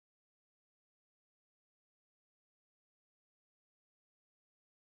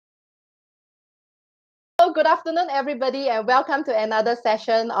good afternoon, everybody, and welcome to another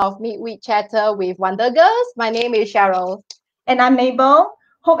session of Midweek Chatter with Wonder Girls. My name is Cheryl. And I'm Mabel.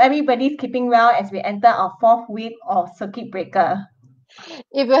 Hope everybody's keeping well as we enter our fourth week of circuit breaker.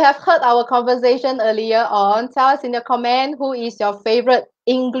 If you have heard our conversation earlier on, tell us in the comment who is your favorite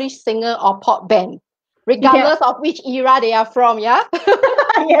English singer or pop band, regardless of which era they are from, yeah?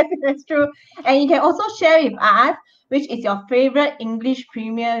 Yes, that's true. And you can also share with us which is your favorite English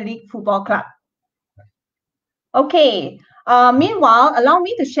Premier League football club. Okay. Meanwhile, allow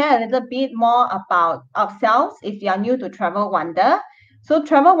me to share a little bit more about ourselves if you are new to Travel Wonder. So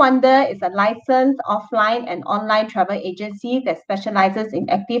Travel Wonder is a licensed offline and online travel agency that specializes in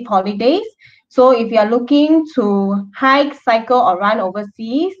active holidays. So if you are looking to hike, cycle, or run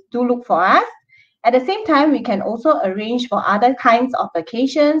overseas, do look for us. At the same time, we can also arrange for other kinds of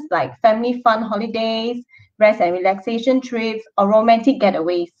vacations like family fun holidays, rest and relaxation trips, or romantic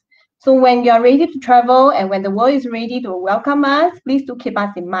getaways. So when you're ready to travel and when the world is ready to welcome us, please do keep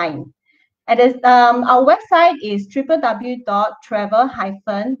us in mind. Our website is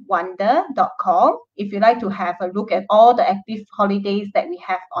www.travel-wonder.com if you'd like to have a look at all the active holidays that we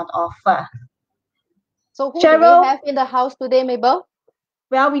have on offer. So who do we have in the house today, Mabel?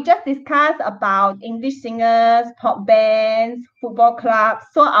 Well, we just discussed about English singers, pop bands, football clubs.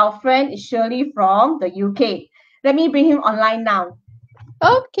 So our friend is Shirley from the UK. Let me bring him online now.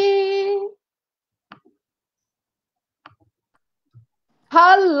 Okay.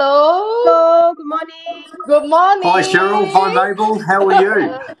 Hello. Hello, good morning. Good morning. Hi, Cheryl. Hi, Mabel. How are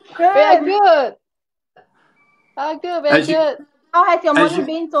you? Good. We are good. Very good. How has your morning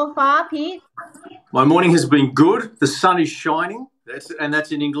been so far, Pete? My morning has been good. The sun is shining, and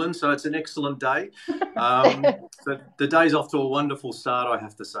that's in England, so it's an excellent day. So the day's off to a wonderful start, I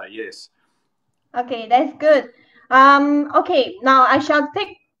have to say, yes. Okay, that's good. Okay, now I shall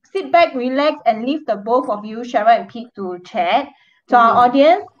sit back, relax, and leave the both of you, Cheryl and Pete, to chat. To our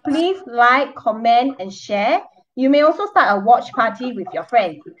audience, please like, comment, and share. You may also start a watch party with your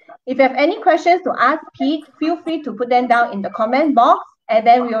friends. If you have any questions to ask Pete, feel free to put them down in the comment box, and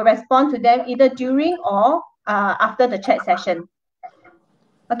then we will respond to them either during or after the chat session.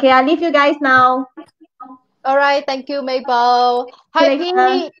 Okay, I'll leave you guys now. All right, thank you, Mabel. Hi,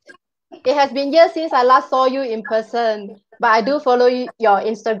 Pete. It has been years since I last saw you in person, but I do follow your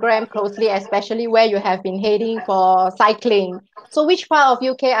Instagram closely, especially where you have been heading for cycling. So which part of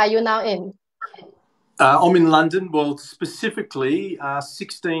UK are you now in? I'm in London, well, specifically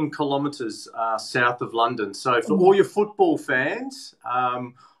 16 kilometres south of London. So for all your football fans,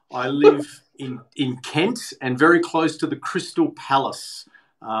 I live in Kent and very close to the Crystal Palace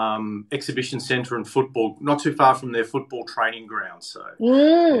exhibition centre and football, not too far from their football training ground. So,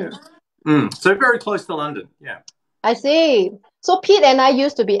 so very close to London, yeah. I see. So Pete and I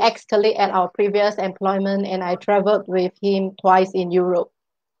used to be ex-colleagues at our previous employment, and I travelled with him twice in Europe.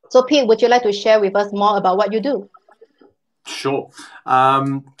 So Pete, would you like to share with us more about what you do? Sure.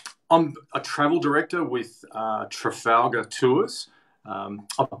 I'm a travel director with Trafalgar Tours.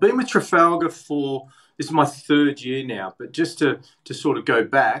 I've been with Trafalgar this is my third year now, but just to sort of go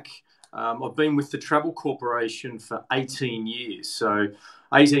back, I've been with the Travel Corporation for 18 years. So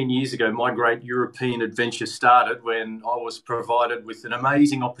 18 years ago, my great European adventure started when I was provided with an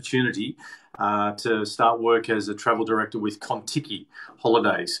amazing opportunity to start work as a travel director with Contiki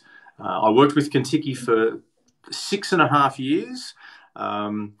Holidays. I worked with Contiki for 6.5 years.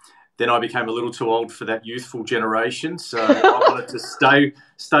 Then I became a little too old for that youthful generation, so I wanted to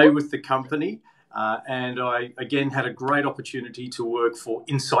stay with the company. And I, again, had a great opportunity to work for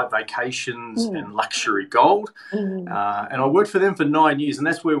Insight Vacations and Luxury Gold. And I worked for them for 9 years, and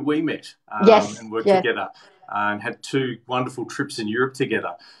that's where we met and worked together and had 2 wonderful trips in Europe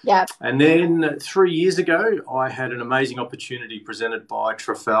together. Yeah. And then 3 years ago, I had an amazing opportunity presented by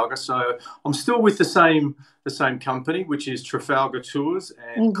Trafalgar. So I'm still with the same company, which is Trafalgar Tours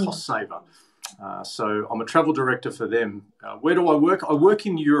and Cost Saver. So I'm a travel director for them. Where do I work? I work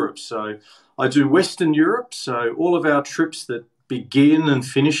in Europe. So I do Western Europe. So all of our trips that begin and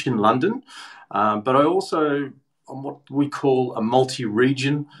finish in London. But I'm what we call a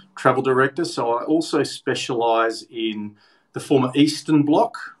multi-region travel director. So I also specialise in the former Eastern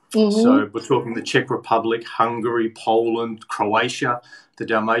Bloc. So we're talking the Czech Republic, Hungary, Poland, Croatia, the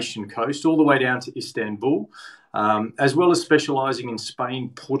Dalmatian coast, all the way down to Istanbul, as well as specialising in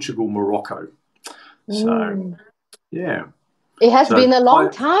Spain, Portugal, Morocco. So, yeah. It has been a long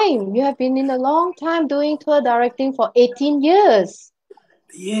time. You have been in a long time doing tour directing for 18 years.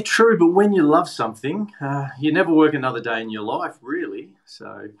 Yeah, true. But when you love something, you never work another day in your life, really.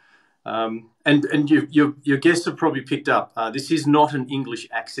 So, and your guests have probably picked up. This is not an English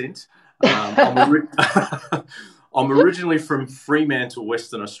accent. I'm originally from Fremantle,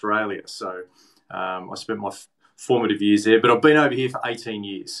 Western Australia, so I spent my formative years there, but I've been over here for 18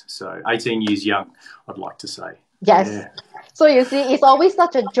 years, so 18 years young, I'd like to say. Yes. Yeah. So you see, it's always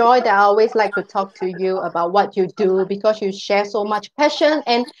such a joy that I always like to talk to you about what you do because you share so much passion.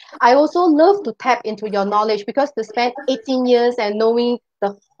 And I also love to tap into your knowledge because to spend 18 years and knowing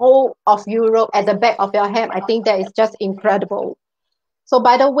the whole of Europe at the back of your hand, I think that is just incredible. So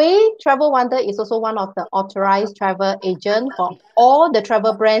by the way, Travel Wonder is also one of the authorized travel agent for all the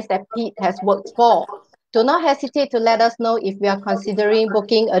travel brands that Pete has worked for. Do not hesitate to let us know if you are considering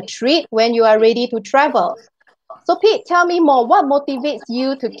booking a trip when you are ready to travel. So Pete, tell me more. What motivates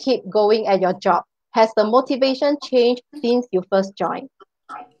you to keep going at your job? Has the motivation changed since you first joined?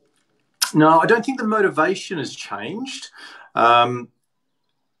 No, I don't think the motivation has changed.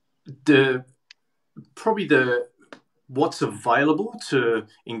 Probably what's available to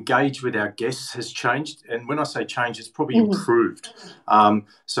engage with our guests has changed. And when I say change, it's probably improved.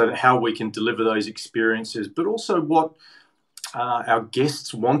 So that how we can deliver those experiences, but also what our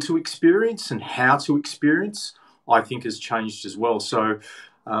guests want to experience and how to experience, I think has changed as well. So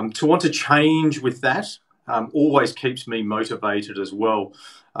to want to change with that always keeps me motivated as well.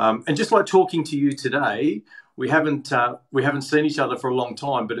 And just like talking to you today, we haven't seen each other for a long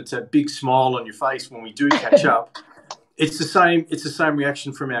time, but it's that big smile on your face when we do catch up. It's the same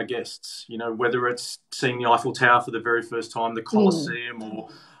reaction from our guests, you know, whether it's seeing the Eiffel Tower for the very first time, the Colosseum, or,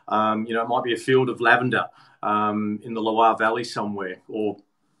 you know, it might be a field of lavender in the Loire Valley somewhere, or,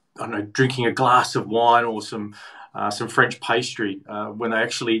 I don't know, drinking a glass of wine or some French pastry. When they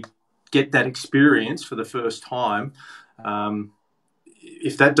actually get that experience for the first time,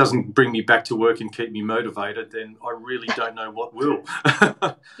 if that doesn't bring me back to work and keep me motivated, then I really don't know what will.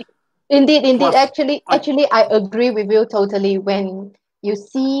 Indeed. Plus, Actually, I agree with you totally. When you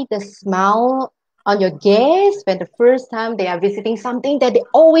see the smile on your guests when the first time they are visiting something that they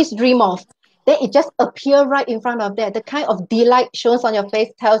always dream of, then it just appear right in front of them. The kind of delight shows on your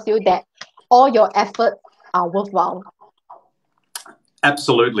face tells you that all your efforts are worthwhile.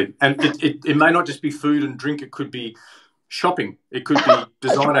 Absolutely. And it may not just be food and drink, it could be shopping. It could be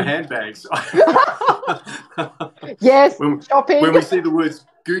designer handbags. Yes, shopping. When we see the words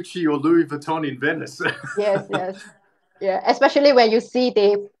Gucci or Louis Vuitton in Venice. Yes. Yeah, especially when you see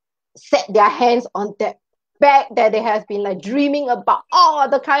they set their hands on that bag that they have been like dreaming about. Oh,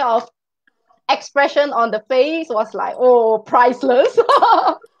 the kind of expression on the face was like, oh, priceless.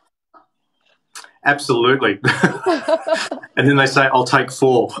 Absolutely. And then they say, I'll take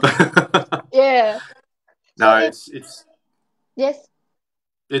 4. Yeah. No, So it's yes.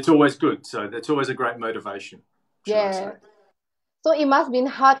 always good. So that's always a great motivation, should I say. Yeah. So it must have been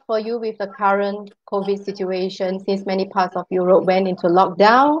hard for you with the current COVID situation since many parts of Europe went into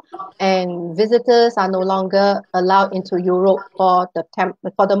lockdown and visitors are no longer allowed into Europe for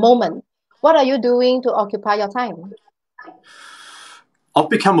the moment. What are you doing to occupy your time? I've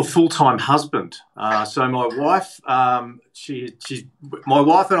become a full-time husband. So my wife, my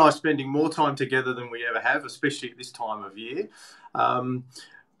wife and I are spending more time together than we ever have, especially at this time of year.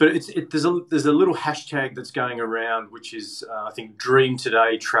 But there's a little hashtag that's going around, which is I think dream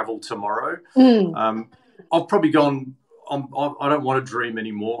today, travel tomorrow. I've probably gone. I don't want to dream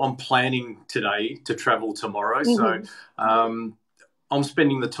anymore. I'm planning today to travel tomorrow. So I'm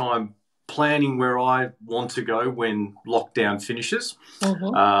spending the time planning where I want to go when lockdown finishes,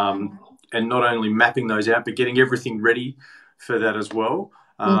 and not only mapping those out, but getting everything ready for that as well.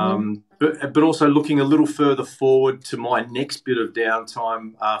 But also looking a little further forward to my next bit of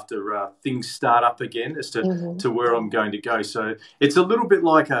downtime after things start up again as to where I'm going to go. So it's a little bit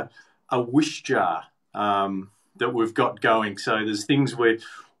like a wish jar that we've got going. So there's things where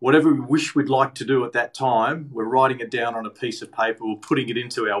whatever we wish we'd like to do at that time, we're writing it down on a piece of paper, we're putting it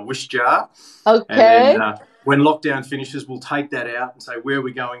into our wish jar. Okay. And then when lockdown finishes, we'll take that out and say, where are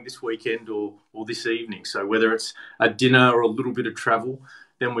we going this weekend or this evening? So whether it's a dinner or a little bit of travel,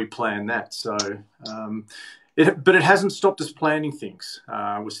 then we plan that. So, but it hasn't stopped us planning things.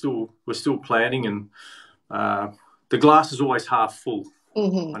 We're still planning, and the glass is always half full.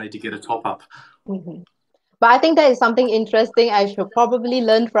 I need to get a top up. But I think that is something interesting. I should probably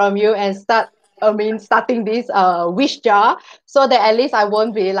learn from you and starting this wish jar so that at least I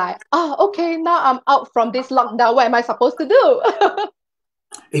won't be like, oh, okay, now I'm out from this lockdown. What am I supposed to do?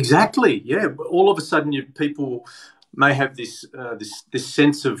 Exactly. Yeah. All of a sudden, people may have this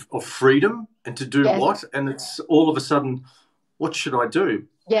sense of freedom and to do what, and it's all of a sudden, what should I do?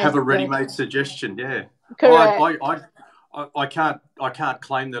 Have a ready-made suggestion. Yeah. Correct. I can't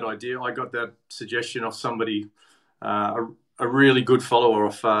claim that idea. I got that suggestion off somebody, a a really good follower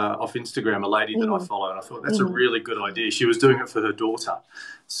off Instagram, a lady that I follow, and I thought that's a really good idea. She was doing it for her daughter.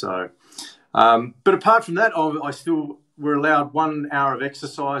 So, but apart from that, we're allowed 1 hour of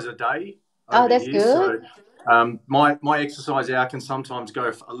exercise a day over that's here. good. So my exercise hour can sometimes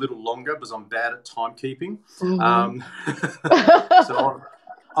go a little longer because I'm bad at timekeeping. So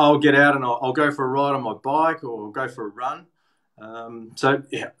I'll get out and I'll go for a ride on my bike or go for a run. So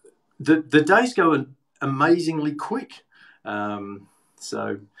yeah, the days go amazingly quick.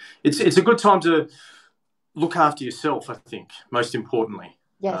 So it's a good time to look after yourself, I think, most importantly.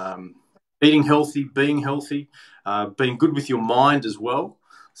 Yes. Eating healthy, being good with your mind as well.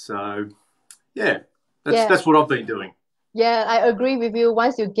 So yeah, that's what I've been doing. Yeah, I agree with you.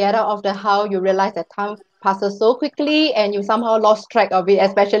 Once you get out of the house, you realize that time passes so quickly and you somehow lost track of it,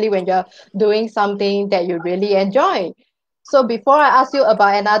 especially when you're doing something that you really enjoy. So before I ask you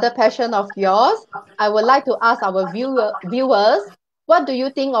about another passion of yours, I would like to ask our viewers, what do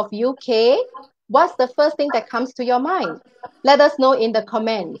you think of UK? What's the first thing that comes to your mind? Let us know in the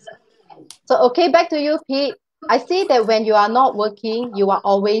comments. So, okay, back to you, Pete. I see that when you are not working, you are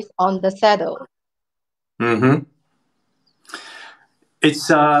always on the saddle. It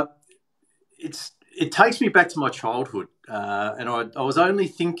takes me back to my childhood, and I was only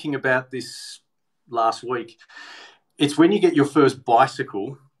thinking about this last week. It's when you get your first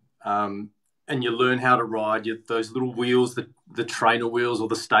bicycle, and you learn how to ride. Those little wheels, the trainer wheels or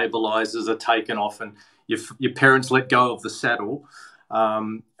the stabilizers are taken off, and your parents let go of the saddle,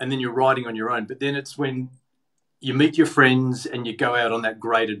 and then you're riding on your own. But then it's when you meet your friends and you go out on that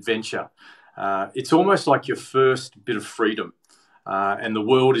great adventure. It's almost like your first bit of freedom, and the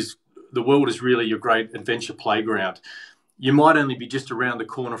world is really your great adventure playground. You might only be just around the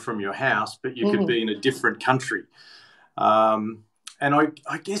corner from your house, but you could be in a different country. And I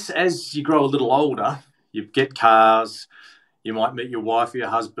guess as you grow a little older, you get cars, you might meet your wife or your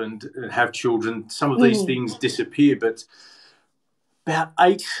husband and have children. Some of these things disappear, but about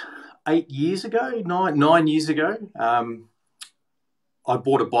 9 years ago, I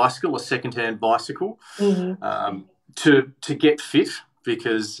bought a bicycle, a second-hand bicycle, to get fit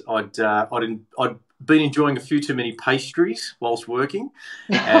because I'd been enjoying a few too many pastries whilst working,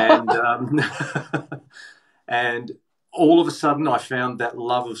 and and all of a sudden I found that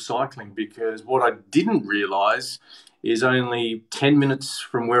love of cycling, because what I didn't realise is only 10 minutes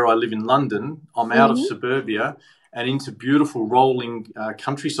from where I live in London, I'm out of suburbia and into beautiful rolling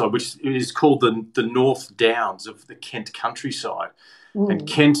countryside, which is called the North Downs of the Kent countryside. And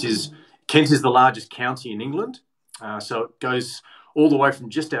Kent is the largest county in England. So it goes all the way from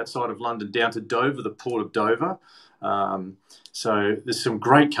just outside of London down to Dover, the port of Dover. So there's some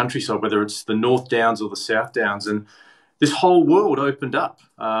great countryside, whether it's the North Downs or the South Downs. And this whole world opened up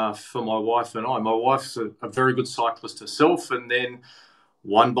for my wife and I. My wife's a very good cyclist herself, and then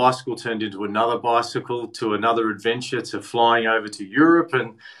one bicycle turned into another bicycle, to another adventure, to flying over to Europe.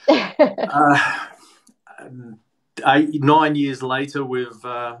 And 9 years later, we've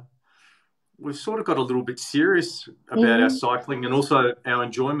sort of got a little bit serious about our cycling and also our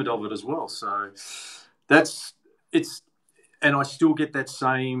enjoyment of it as well. So and I still get that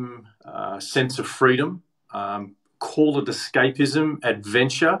same sense of freedom, call it escapism,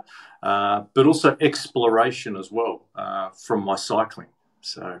 adventure, but also exploration as well from my cycling.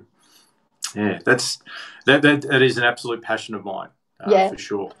 So yeah, that is an absolute passion of mine, for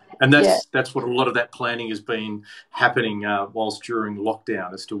sure. And that's what a lot of that planning has been happening whilst during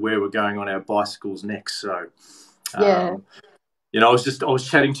lockdown, as to where we're going on our bicycles next. So, you know, I was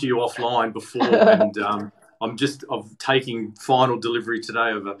chatting to you offline before, and I'm taking final delivery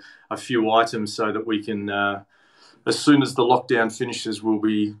today of a few items so that we can, as soon as the lockdown finishes, we'll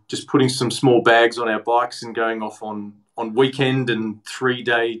be just putting some small bags on our bikes and going off on weekend and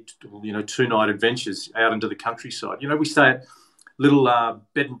 3-day, 2-night adventures out into the countryside. You know, we stay at little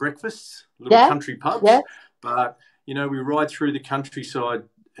bed and breakfasts, little country pubs, but we ride through the countryside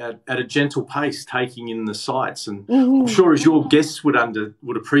at a gentle pace, taking in the sights. And I'm sure, as your guests would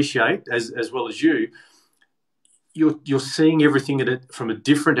appreciate, as well as you're seeing everything from a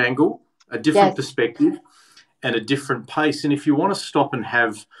different angle, a different perspective, and a different pace. And if you want to stop and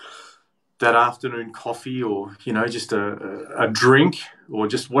have that afternoon coffee, or just a drink, or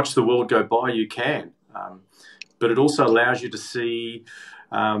just watch the world go by, you can. But it also allows you to see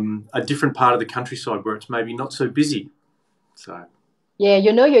a different part of the countryside where it's maybe not so busy. So yeah,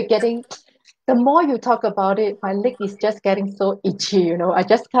 you're getting, the more you talk about it, my leg is just getting so itchy. I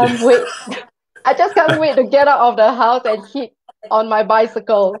just can't wait. I just can't wait to get out of the house and hit on my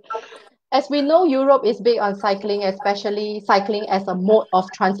bicycle. As we know, Europe is big on cycling, especially cycling as a mode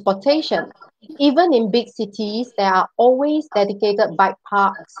of transportation. Even in big cities, there are always dedicated bike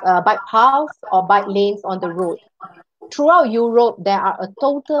parks, bike paths or bike lanes on the road. Throughout Europe, there are a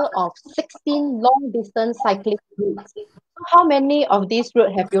total of 16 long-distance cycling routes. How many of these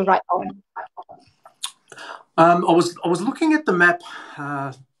routes have you ride on? I was looking at the map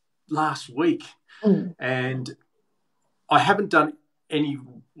last week, Mm. and I haven't done any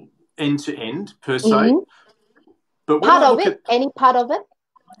end to end per se. Mm-hmm. But when Part I of look it, any part of it?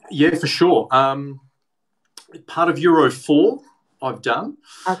 yeah, for sure. Part of Euro 4 I've done.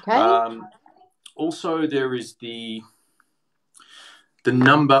 Okay. Also, there is the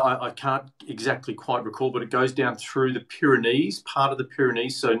number, I can't exactly quite recall, but it goes down through the Pyrenees, part of the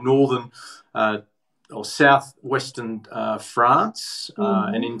Pyrenees, so northern or southwestern France,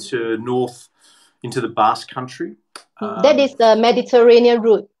 and into the Basque Country. That is the Mediterranean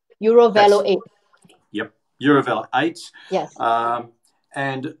route, Euro Velo 8. Yep, Eurovelo 8. Yes.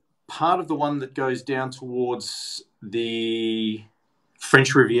 And part of the one that goes down towards the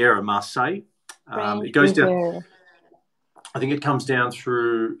French Riviera, Marseille. It goes down. I think it comes down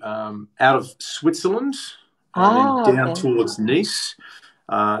through out of Switzerland and then down towards Nice.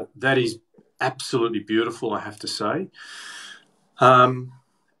 That is absolutely beautiful, I have to say.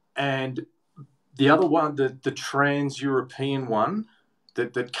 And the other one, the trans-European one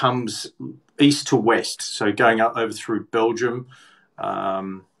that comes east to west, so going up over through Belgium.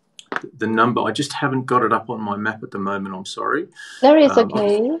 The number, I just haven't got it up on my map at the moment, I'm sorry. There is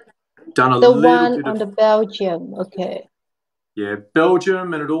okay. I've done the one on the Belgium, okay. Yeah,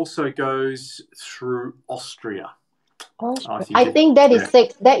 Belgium, and it also goes through Austria. I think that is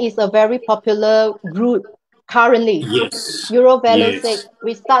 6. That is a very popular route currently. Yes. Eurovelo 6,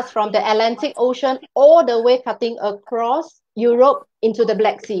 which starts from the Atlantic Ocean all the way cutting across Europe into the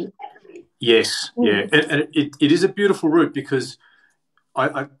Black Sea. Yes, yeah. And it is a beautiful route because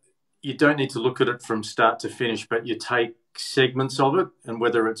you don't need to look at it from start to finish, but you take segments of it, and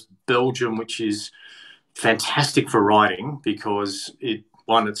whether it's Belgium, which is fantastic for riding because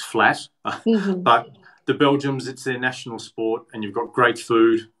it's flat, but the Belgians, it's their national sport, and you've got great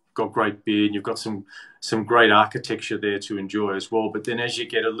food, got great beer, and you've got some great architecture there to enjoy as well. But then as you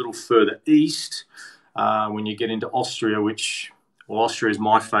get a little further east, when you get into Austria, Austria is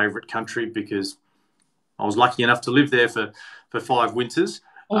my favourite country because I was lucky enough to live there for 5 winters,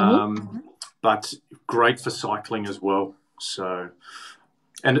 but great for cycling as well. So,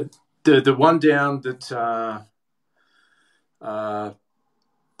 and the one down that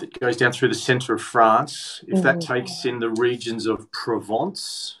goes down through the centre of France, if that takes in the regions of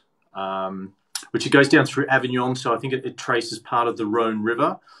Provence, which it goes down through Avignon, so I think it traces part of the Rhone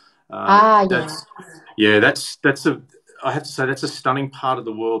River. I have to say that's a stunning part of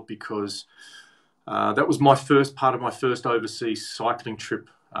the world because that was part of my first overseas cycling trip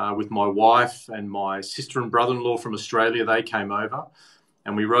with my wife and my sister and brother-in-law from Australia. They came over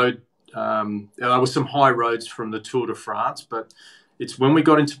and we rode. There were some high roads from the Tour de France, but it's when we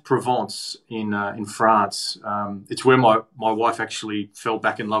got into Provence in France, it's where my wife actually fell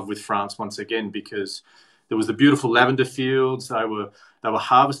back in love with France once again because there was the beautiful lavender fields. They were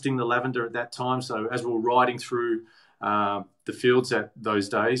harvesting the lavender at that time. So as we were riding through the fields at those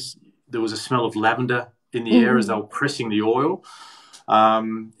days, there was a smell of lavender in the air as they were pressing the oil.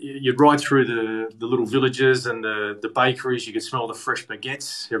 You'd ride through the little villages and the bakeries. You could smell the fresh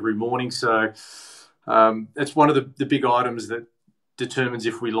baguettes every morning. So it's one of the big items that determines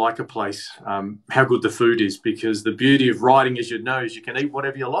if we like a place, how good the food is, because the beauty of riding, as you know, is you can eat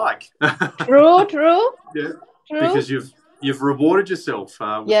whatever you like. True. Yeah, true. Because you've rewarded yourself with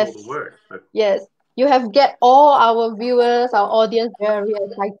all the work. But... Yes. You have get all our viewers, our audience very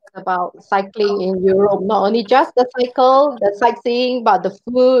excited about cycling in Europe. Not only just the cycle, the sightseeing, but the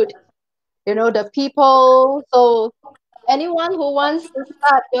food, the people. So anyone who wants to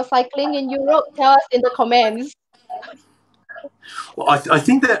start your cycling in Europe, tell us in the comments. Well, I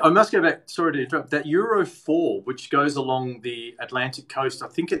think that I must go back, sorry to interrupt, that Euro 4, which goes along the Atlantic coast, I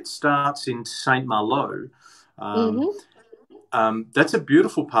think it starts in Saint-Malo. That's a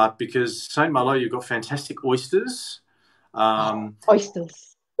beautiful part because Saint-Malo, you've got fantastic oysters.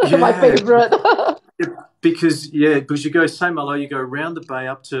 Oysters, my favorite. because you go Saint-Malo, you go around the bay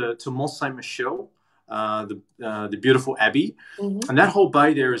up to Mont Saint-Michel, the beautiful abbey, and that whole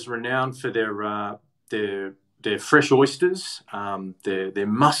bay there is renowned for their fresh oysters, their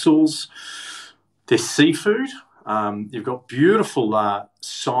mussels, their seafood. You've got beautiful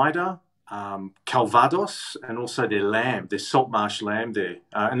cider, Calvados, and also their lamb, their salt marsh lamb there,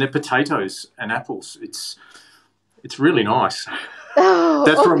 and their potatoes and apples. It's really nice.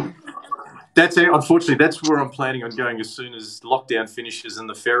 That's it. Unfortunately, that's where I'm planning on going as soon as lockdown finishes and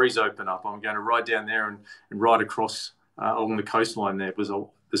the ferries open up. I'm going to ride down there and ride across along the coastline there, because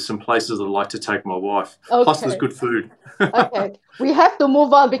there's some places I'd like to take my wife. Okay. Plus, there's good food. Okay. We have to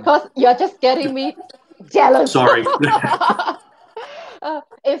move on because you're just getting me jealous. Sorry.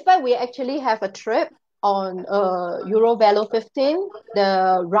 In fact, we actually have a trip on Velo 15,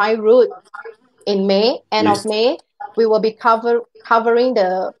 the Rhine route in May, end of May. We will be covering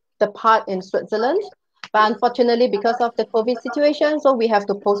the part in Switzerland. But unfortunately, because of the COVID situation, so we have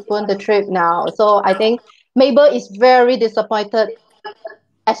to postpone the trip now. So I think Mabel is very disappointed,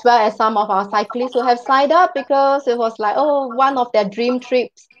 as well as some of our cyclists who have signed up, because it was like, oh, one of their dream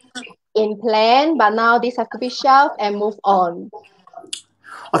trips in plan, but now this has to be shelved and move on.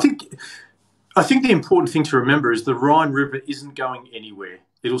 I think the important thing to remember is the Rhine River isn't going anywhere.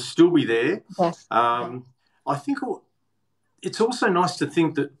 It'll still be there. Yes. I think it's also nice to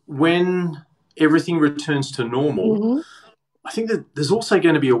think that when everything returns to normal, I think that there's also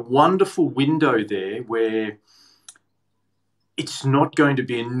going to be a wonderful window there where it's not going to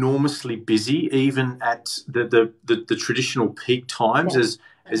be enormously busy, even at the traditional peak times, as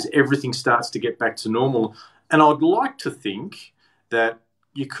everything starts to get back to normal. And I'd like to think that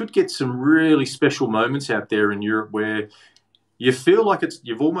you could get some really special moments out there in Europe where you feel like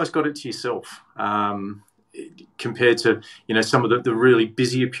you've almost got it to yourself, compared to some of the really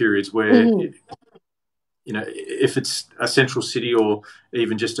busier periods where if it's a central city or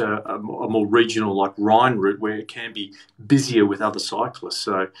even just a more regional like Rhine route, where it can be busier with other cyclists.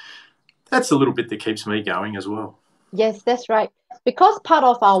 So that's a little bit that keeps me going as well. Yes, that's right. Because part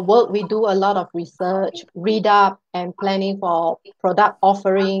of our work, we do a lot of research, read up, and planning for product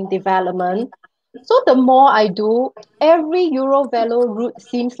offering development. So the more I do, every Eurovelo route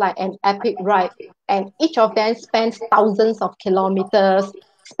seems like an epic ride, and each of them spans thousands of kilometers,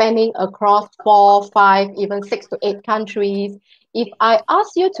 spanning across 4, 5, even 6 to 8 countries. If I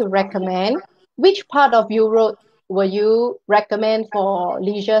ask you to recommend, which part of Europe will you recommend for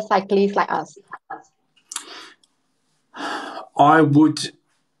leisure cyclists like us? I would,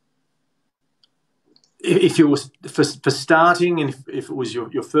 if it was for starting, and if it was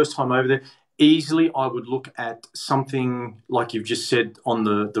your first time over there, easily I would look at something like you've just said on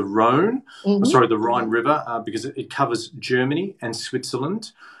the Rhone, the Rhine River, because it covers Germany and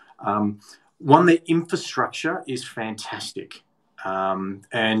Switzerland. The infrastructure is fantastic,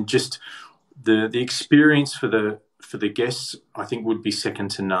 and just the experience for the guests, I think, would be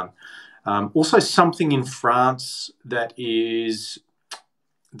second to none. Also, something in France that is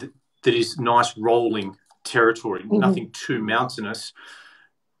nice rolling territory, nothing too mountainous,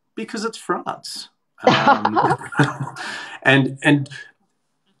 because it's France. And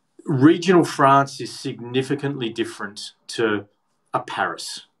regional France is significantly different to a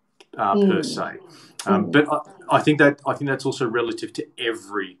Paris per se. But I think that's also relative to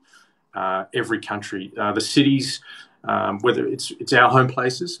every country. The cities, whether it's our home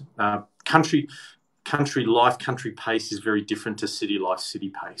places, country life, country pace is very different to city life, city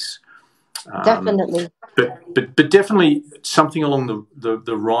pace. Definitely. But definitely something along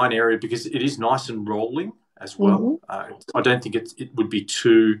the Rhine area, because it is nice and rolling as well. I don't think it would be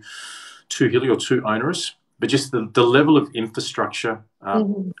too hilly or too onerous, but just the level of infrastructure,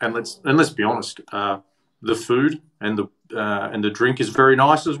 and let's be honest, the food and the drink is very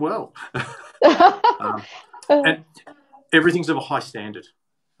nice as well. And everything's of a high standard.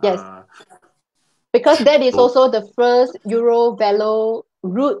 Yes. Because that is also the first Eurovelo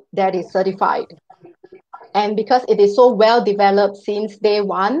route that is certified. And because it is so well developed since day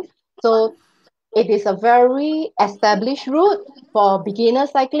one, so it is a very established route for beginner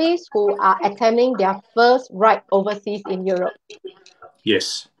cyclists who are attempting their first ride overseas in Europe.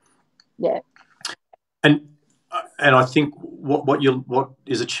 Yes. Yeah. And I think what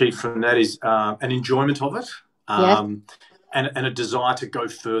is achieved from that is an enjoyment of it, and a desire to go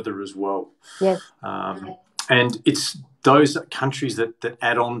further as well. Yes. And it's those countries that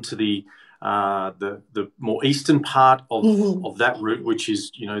add on to the more eastern part of that route, which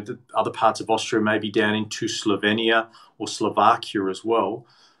is the other parts of Austria, maybe down into Slovenia or Slovakia as well.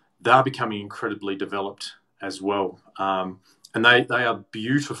 They are becoming incredibly developed as well, and they are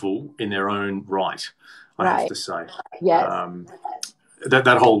beautiful in their own right. I have to say. Yes.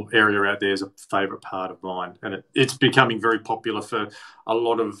 That whole area out there is a favourite part of mine, and it's becoming very popular for a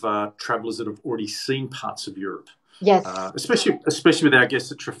lot of travellers that have already seen parts of Europe. Yes. Especially with our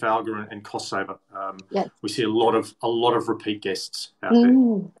guests at Trafalgar and Cost-Saver. We see a lot of repeat guests out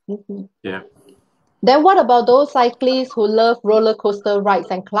there. Yeah. Then what about those cyclists who love roller coaster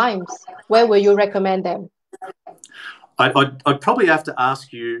rides and climbs? Where will you recommend them? I'd probably have to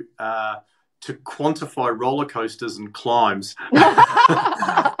ask you to quantify roller coasters and climbs.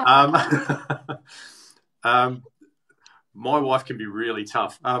 My wife can be really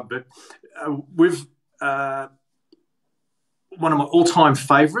tough, but we've one of my all-time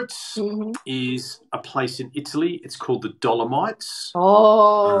favourites is a place in Italy. It's called the Dolomites.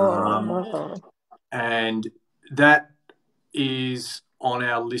 And that is on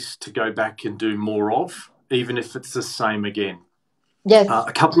our list to go back and do more of, even if it's the same again. Yes.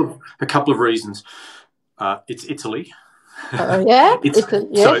 A couple of reasons. It's Italy. Yeah. Yes.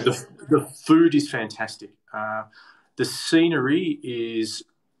 So the food is fantastic. The scenery is,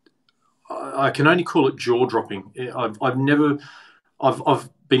 I can only call it jaw-dropping. I've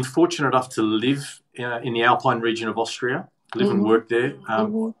been fortunate enough to live in the Alpine region of Austria, live and work there.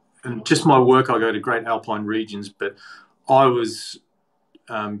 And just my work, I go to great Alpine regions, but I was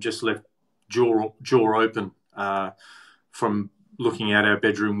just left jaw open from looking out our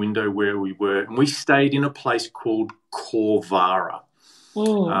bedroom window where we were. And we stayed in a place called Corvara,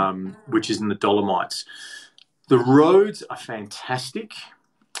 which is in the Dolomites. The roads are fantastic.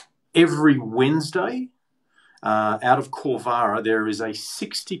 Every Wednesday, out of Corvara, there is a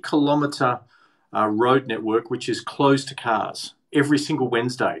 60-kilometre road network which is closed to cars every single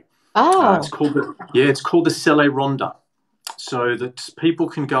Wednesday. It's called the Selle Ronda, so that people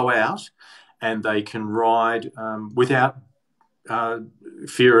can go out and they can ride without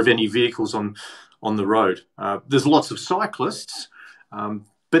fear of any vehicles on the road. There's lots of cyclists,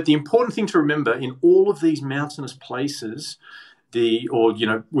 but the important thing to remember in all of these mountainous places,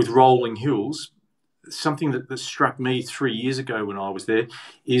 with rolling hills, something that struck me 3 years ago when I was there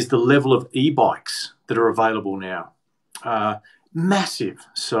is the level of e-bikes that are available now. Massive.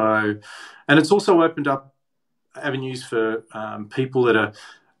 So, and it's also opened up avenues for people that are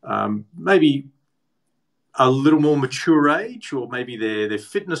maybe a little more mature age, or maybe their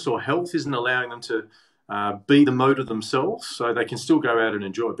fitness or health isn't allowing them to be the motor themselves, so they can still go out and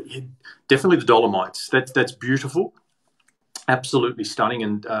enjoy it. But yeah, definitely the Dolomites. That's beautiful. Absolutely stunning,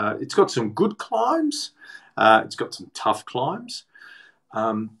 and it's got some good climbs. It's got some tough climbs,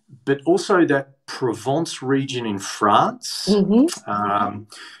 but also that Provence region in France,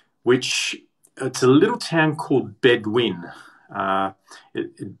 which it's a little town called Bedouin,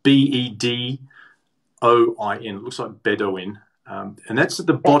 Bedouin. It looks like Bedouin, and that's at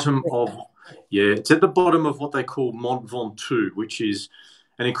the bottom of it's at the bottom of what they call Mont Ventoux, which is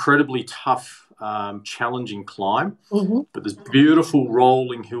an incredibly tough, challenging climb, but there's beautiful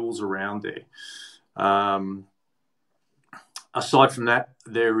rolling hills around there. Aside from that,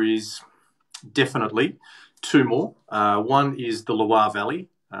 there is definitely two more. One is the Loire Valley,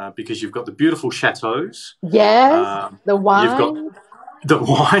 because you've got the beautiful chateaus. Yes, the wine. You've got the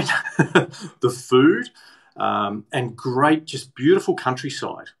wine, the food, and great, just beautiful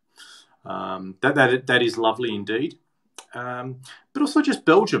countryside. That is lovely indeed. But also just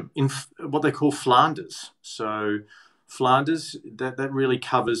Belgium, in what they call Flanders. So Flanders, that really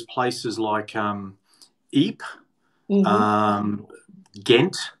covers places like Ypres,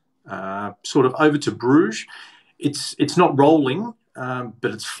 Ghent, sort of over to Bruges. It's not rolling,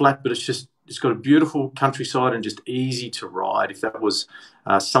 but it's flat, but it's got a beautiful countryside and just easy to ride, if that was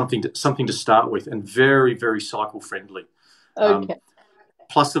something to start with, and very, very cycle friendly. Okay.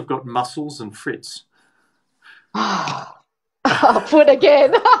 Plus they've got mussels and frits. Food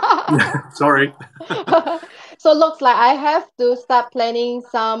again. Sorry. So looks like I have to start planning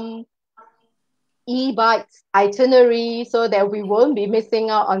some e-bikes itinerary so that we won't be missing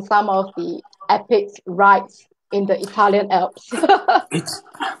out on some of the epic rides in the Italian Alps.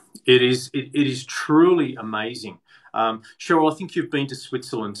 It is truly amazing. Cheryl, I think you've been to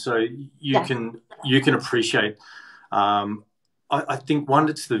Switzerland, so you can appreciate. I think one,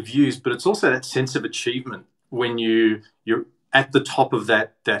 it's the views, but it's also that sense of achievement when you're at the top of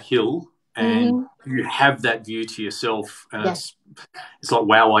that hill and you have that view to yourself, and it's like,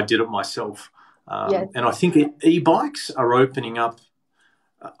 wow, I did it myself. And I think e-bikes are opening up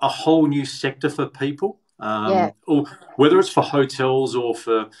a whole new sector for people, or whether it's for hotels or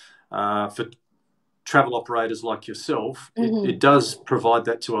for travel operators like yourself. It does provide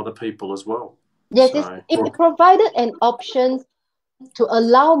that to other people as well. Yes, it provided an option to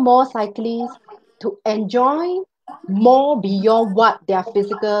allow more cyclists to enjoy more beyond what their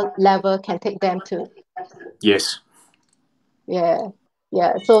physical level can take them to. Yes. Yeah.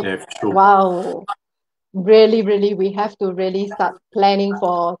 So, sure. wow. Really, really, we have to really start planning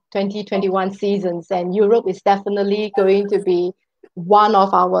for 2021 seasons, and Europe is definitely going to be one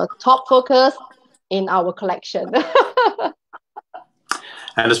of our top focus in our collection.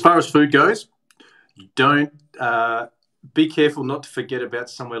 And as far as food goes, don't be careful not to forget about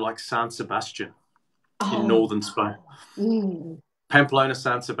somewhere like San Sebastian in northern Spain. Pamplona,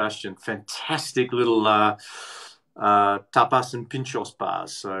 San Sebastian, fantastic little tapas and pinchos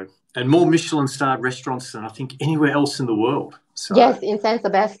bars. So, and more Michelin-starred restaurants than I think anywhere else in the world. So, yes, in San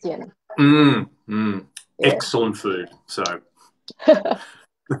Sebastian. Excellent food. So,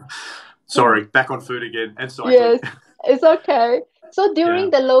 sorry, back on food again and cycling. Yes, it's okay. So during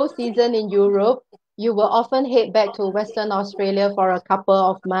the low season in Europe, you will often head back to Western Australia for a couple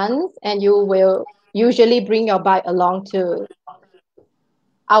of months, and you will usually bring your bike along too.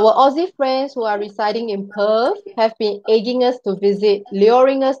 Our Aussie friends who are residing in Perth have been egging us to visit,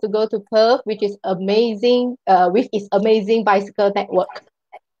 luring us to go to Perth, which is amazing, with its amazing bicycle network.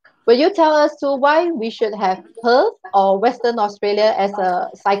 Will you tell us too why we should have Perth or Western Australia as a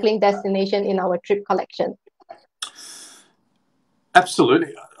cycling destination in our trip collection?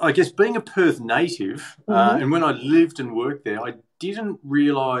 Absolutely. I guess being a Perth native, and when I lived and worked there, I didn't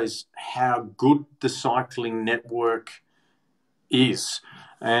realise how good the cycling network is.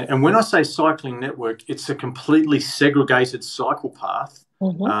 And when I say cycling network, it's a completely segregated cycle path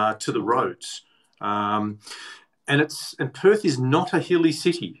to the roads. And Perth is not a hilly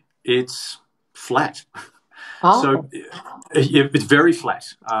city. It's flat. So it's very flat.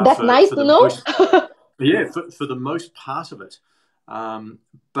 That's nice to know. For the most part of it.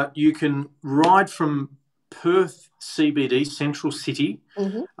 But you can ride from Perth CBD, Central City,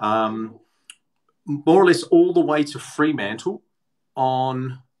 more or less all the way to Fremantle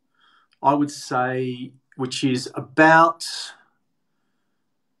on, I would say, which is about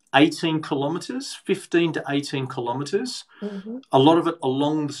 18 kilometres, 15 to 18 kilometres. A lot of it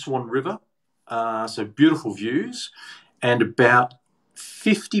along the Swan River, so beautiful views, and about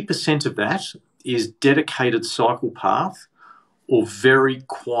 50% of that is dedicated cycle path or very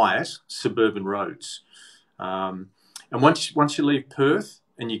quiet suburban roads. And once you leave Perth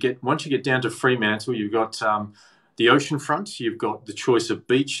and once you get down to Fremantle, you've got the oceanfront, you've got the choice of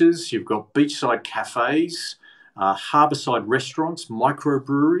beaches, you've got beachside cafes, harbourside restaurants,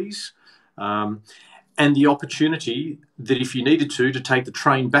 microbreweries, and the opportunity that if you needed to take the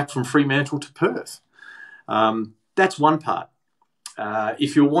train back from Fremantle to Perth. That's one part.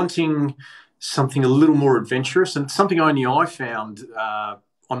 If you're wanting something a little more adventurous, and something only I found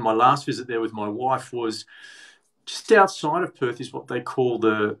on my last visit there with my wife, was just outside of Perth is what they call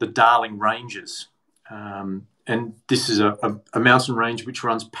the Darling Ranges. And this is a mountain range which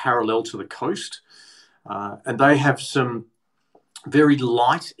runs parallel to the coast. And they have some very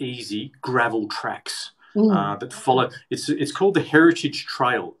light, easy gravel tracks that follow. It's called the Heritage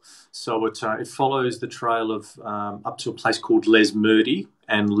Trail. So it follows the trail of up to a place called Les Murdy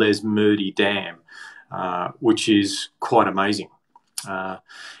and Les Murdy Dam, which is quite amazing.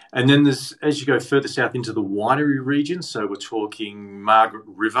 And then as you go further south into the winery region, so we're talking Margaret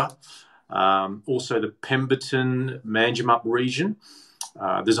River, also the Pemberton, Manjimup region.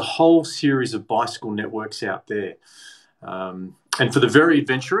 There's a whole series of bicycle networks out there. And for the very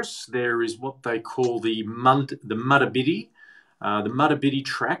adventurous, there is what they call the Muddabiddy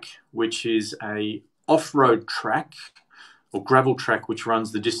track, which is a off-road track or gravel track which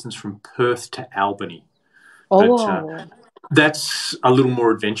runs the distance from Perth to Albany. But, that's a little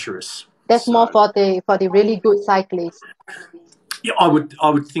more adventurous. That's more for the really good cyclists. Yeah, I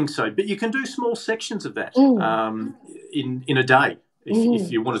would think so. But you can do small sections of that in a day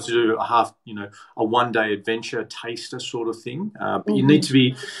if you wanted to do a one-day adventure taster sort of thing. But you need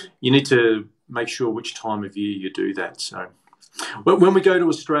to make sure which time of year you do that. So, but when we go to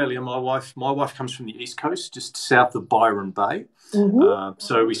Australia, my wife comes from the East Coast, just south of Byron Bay.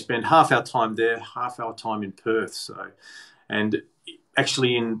 So we spend half our time there, half our time in Perth. So, and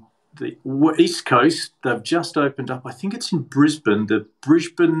actually in the East Coast, they've just opened up, I think it's in Brisbane, the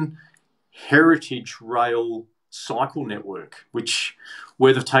Brisbane Heritage Rail Cycle Network,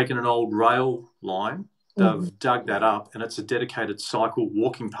 where they've taken an old rail line, they've dug that up, and it's a dedicated cycle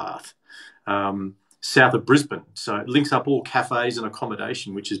walking path south of Brisbane. So it links up all cafes and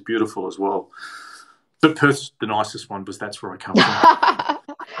accommodation, which is beautiful as well. But Perth's the nicest one because that's where I come from.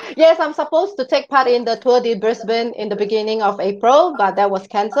 Yes, I'm supposed to take part in the Tour de Brisbane in the beginning of April, but that was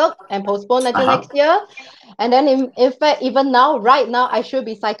cancelled and postponed until next year. And then, in fact, even now, right now, I should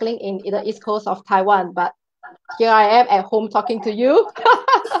be cycling in the east coast of Taiwan. But here I am at home talking to you.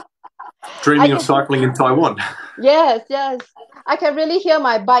 Dreaming of cycling in Taiwan. Yes. I can really hear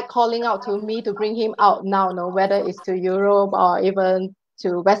my bike calling out to me to bring him out now, whether it's to Europe or even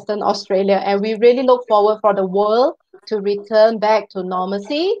to Western Australia. And we really look forward for the world to return back to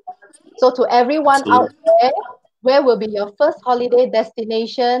normalcy. So to everyone out there, Where will be your first holiday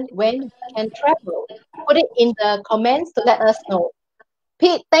destination when you can travel? Put it in the comments to let us know.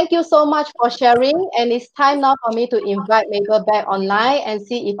 Pete, thank you so much for sharing. And it's time now for me to invite Mabel back online and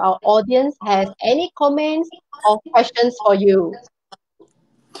see if our audience has any comments or questions for you.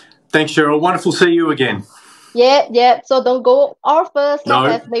 Thanks, Cheryl. Wonderful to see you again. Yeah. So don't go off first. No.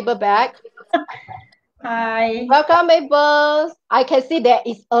 Let's have Mabel back. Hi. Welcome, Mabel. I can see there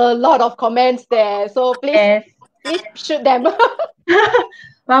is a lot of comments there. So please shoot them.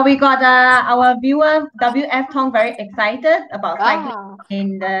 Well, we got our viewer WF Tong very excited about cycling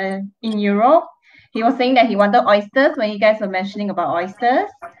in Europe. He was saying that he wanted oysters when you guys were mentioning about oysters.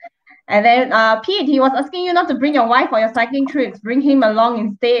 And then Pete, he was asking you not to bring your wife for your cycling trips. Bring him along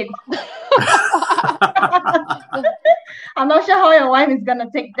instead. I'm not sure how your wife is gonna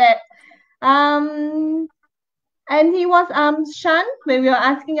take that. And he was Shan, when we were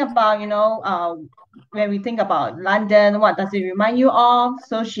asking about, when we think about London, what does it remind you of?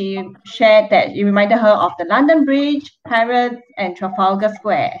 So she shared that it reminded her of the London Bridge, Pirates, and Trafalgar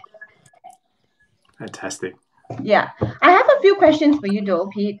Square. Fantastic. Yeah. I have a few questions for you though,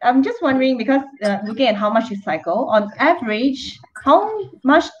 Pete. I'm just wondering, because looking at how much you cycle, on average, how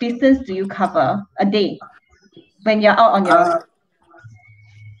much distance do you cover a day when you're out on your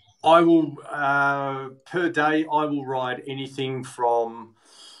I will, per day, I will ride anything from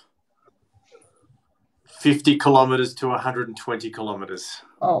 50 kilometres to 120 kilometres.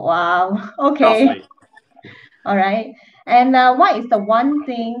 Oh, wow. Okay. Roughly. All right. And what is the one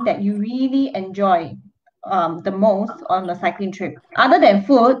thing that you really enjoy the most on a cycling trip? Other than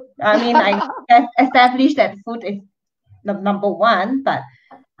food, I mean, I have established that food is the number one, but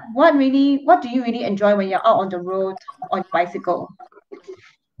what do you really enjoy when you're out on the road on bicycle?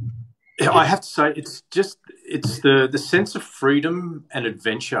 I have to say, it's the sense of freedom and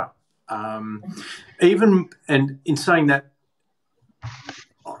adventure. Even, and in saying that,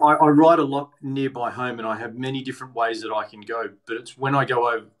 I ride a lot nearby home, and I have many different ways that I can go. But it's when I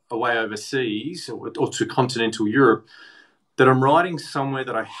go away overseas or to continental Europe that I'm riding somewhere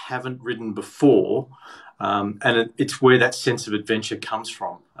that I haven't ridden before, and it's where that sense of adventure comes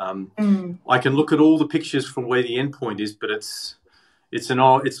from. I can look at all the pictures from where the end point is, but it's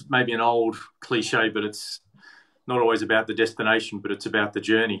maybe an old cliche, but it's not always about the destination, but it's about the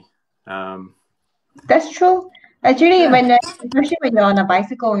journey. That's true. Actually, especially when you're on a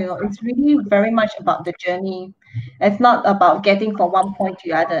bicycle, it's really very much about the journey. It's not about getting from one point to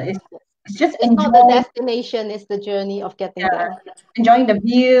the other. It's just not the destination, it's the journey of getting there. Enjoying the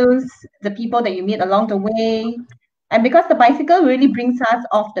views, the people that you meet along the way. And because the bicycle really brings us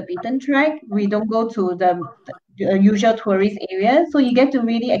off the beaten track, we don't go to the usual tourist areas. So you get to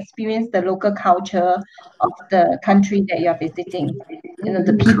really experience the local culture of the country that you're visiting.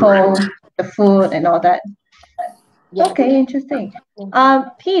 The people, the food, and all that. Yeah. Okay, interesting.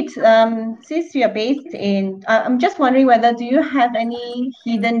 Pete, since you're based in, I'm just wondering whether do you have any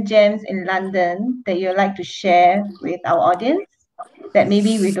hidden gems in London that you'd like to share with our audience that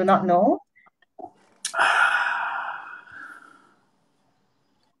maybe we do not know?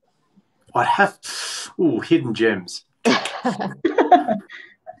 I have hidden gems.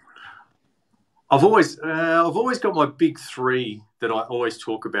 I've always got my big three that I always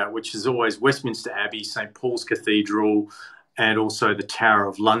talk about, which is always Westminster Abbey, St Paul's Cathedral, and also the Tower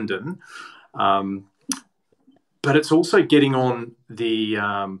of London. But it's also getting on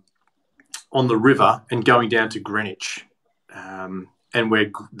the river and going down to Greenwich, and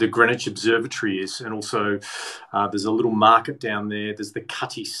where the Greenwich Observatory is, and also there's a little market down there. There's the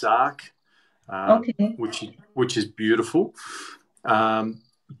Cutty Sark, which is beautiful.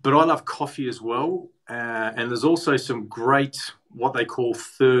 But I love coffee as well, and there's also some great what they call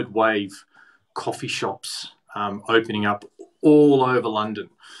third wave coffee shops opening up all over London.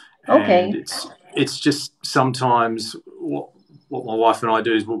 And it's just sometimes what my wife and I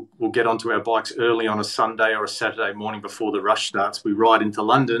do is we'll get onto our bikes early on a Sunday or a Saturday morning before the rush starts. We ride into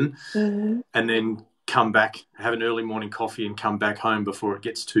London and then come back, have an early morning coffee and come back home before it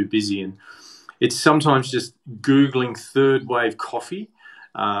gets too busy. And it's sometimes just Googling third wave coffee.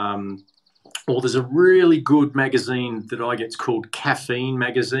 Or there's a really good magazine that I get. It's called Caffeine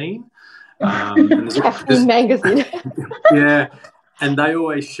Magazine. Caffeine Magazine. Yeah, and they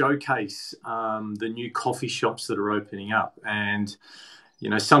always showcase the new coffee shops that are opening up, and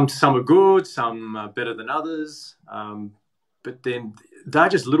some are good, some are better than others, but then they're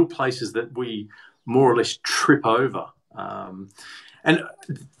just little places that we more or less trip over. And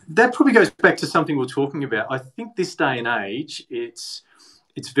that probably goes back to something we're talking about. I think this day and age,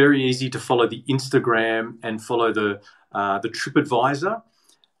 it's very easy to follow the Instagram and follow the TripAdvisor.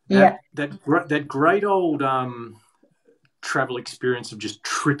 that great old travel experience of just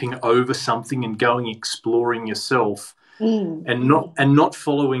tripping over something and going exploring yourself, and not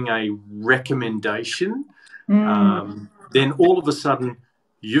following a recommendation. Then all of a sudden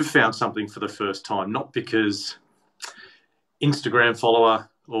you've found something for the first time, not because Instagram follower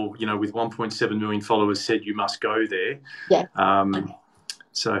or with 1.7 million followers said you must go there.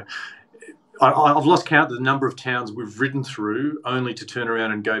 So I've lost count of the number of towns we've ridden through only to turn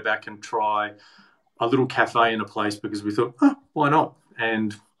around and go back and try a little cafe in a place because we thought, why not?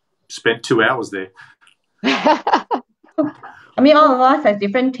 And spent 2 hours there. I mean, all of us have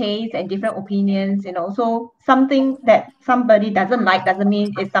different tastes and different opinions, so something that somebody doesn't like doesn't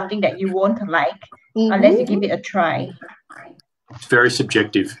mean it's something that you won't like unless you give it a try. It's very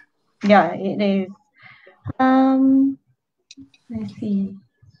subjective. Yeah, it is. Let's see.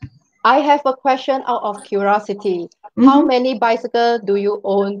 I have a question out of curiosity. How many bicycles do you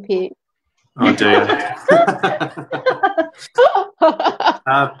own, Pete? Oh dear.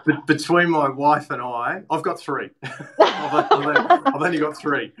 Between my wife and I've got 3. I've only got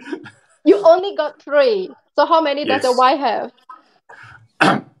 3. You only got 3. So how many does your wife have?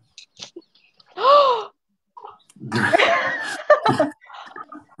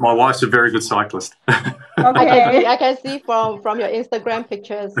 My wife's a very good cyclist. Okay. I can see from your Instagram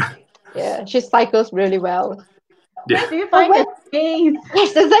pictures. Yeah, she cycles really well. Where do you find the space?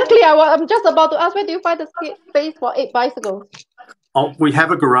 Yes, exactly. I'm just about to ask, where do you find the space for 8 bicycles? Oh, we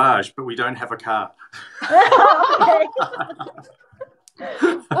have a garage, but we don't have a car.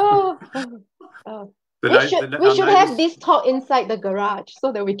 We should have this talk inside the garage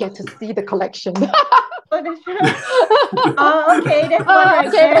so that we get to see the collection. That's okay. That's one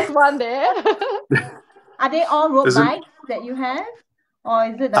right there. That's one there. Are they all road bikes that you have, or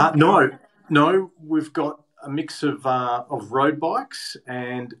is it? No. We've got a mix of road bikes,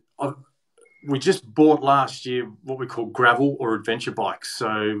 and we just bought last year what we call gravel or adventure bikes.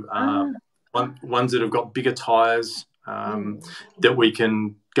 So ones that have got bigger tyres that we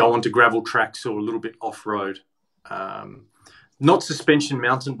can go onto gravel tracks or a little bit off-road. Not suspension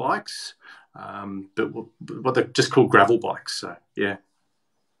mountain bikes, but what they're just called gravel bikes. So yeah.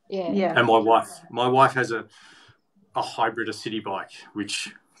 And my wife has a hybrid, a city bike,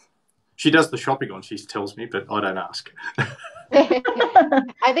 which she does the shopping on. She tells me, but I don't ask.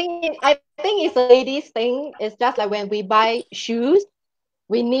 I think it's a ladies thing. It's just like when we buy shoes,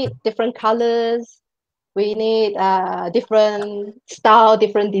 we need different colors. We need different style,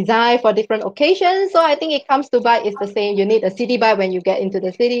 different design for different occasions. So I think it comes to bike, it's the same. You need a city bike when you get into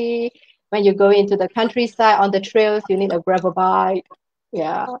the city. When you go into the countryside on the trails, you need a gravel bike.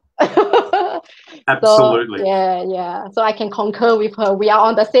 Yeah. Absolutely. So, yeah. So I can concur with her. We are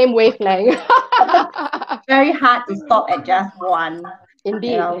on the same wavelength. Very hard to stop at just one.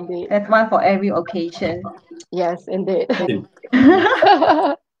 Indeed. That's one for every occasion. Yes, indeed.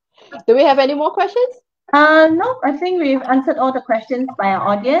 Do we have any more questions? No, I think we've answered all the questions by our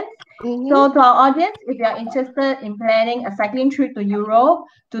audience. So to our audience, if you are interested in planning a cycling trip to Europe,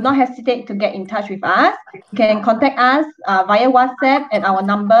 do not hesitate to get in touch with us. You can contact us via WhatsApp at our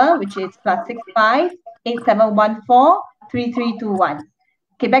number, which is +65 8714 3321.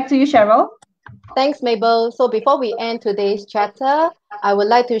 Okay, back to you, Cheryl. Thanks, Mabel. So before we end today's chatter, I would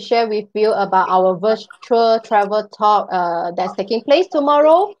like to share with you about our virtual travel talk that's taking place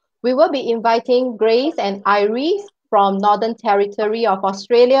tomorrow. We will be inviting Grace and Iris from Northern Territory of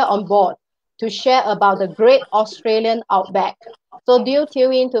Australia on board to share about the Great Australian Outback. So do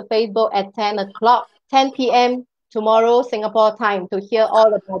tune in to Facebook at 10 p.m. tomorrow Singapore time to hear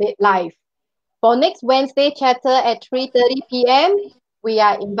all about it live. For next Wednesday chatter at 3:30 p.m., we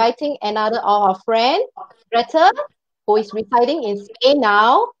are inviting another of our friend, Greta, who is residing in Spain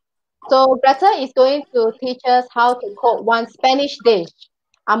now. So Greta is going to teach us how to cook one Spanish dish.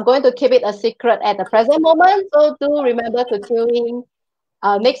 I'm going to keep it a secret at the present moment, so do remember to tune in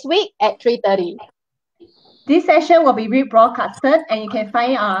next week at 3:30. This session will be rebroadcasted and you can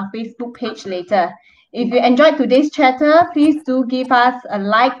find our Facebook page later. If you enjoyed today's chatter, please do give us a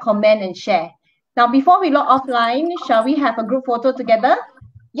like, comment, and share. Now, before we log offline, shall we have a group photo together?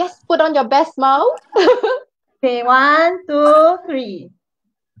 Yes, put on your best smile. Okay, 1, 2, 3.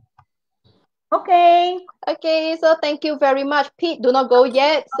 Okay, so thank you very much. Pete, do not go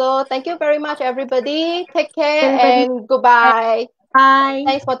yet. So thank you very much, everybody. Take care and goodbye. Bye.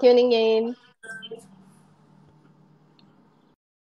 Thanks for tuning in.